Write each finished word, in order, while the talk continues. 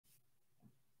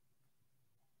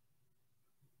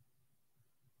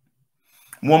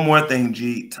One more thing,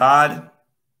 G. Todd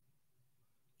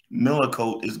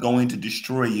Millicoat is going to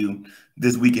destroy you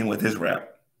this weekend with his rap.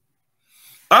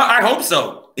 I hope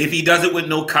so. If he does it with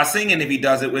no cussing and if he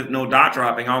does it with no dot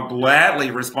dropping, I'll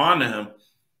gladly respond to him.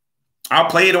 I'll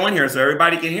play it on here so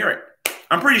everybody can hear it.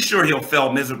 I'm pretty sure he'll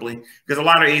fail miserably because a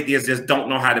lot of atheists just don't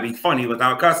know how to be funny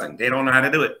without cussing. They don't know how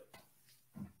to do it.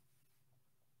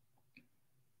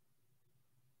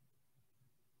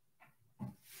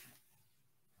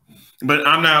 But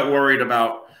I'm not worried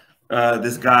about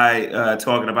this guy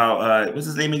talking about, what's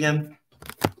his name again?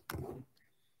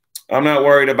 I'm not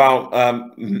worried about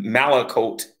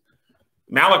Malacote.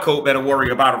 Malacote better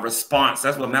worry about a response.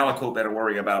 That's what Malacote better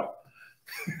worry about.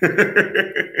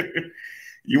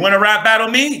 You want to rap battle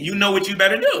me? You know what you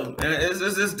better do.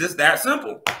 It's just that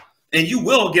simple. And you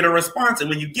will get a response. And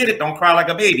when you get it, don't cry like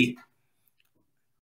a baby.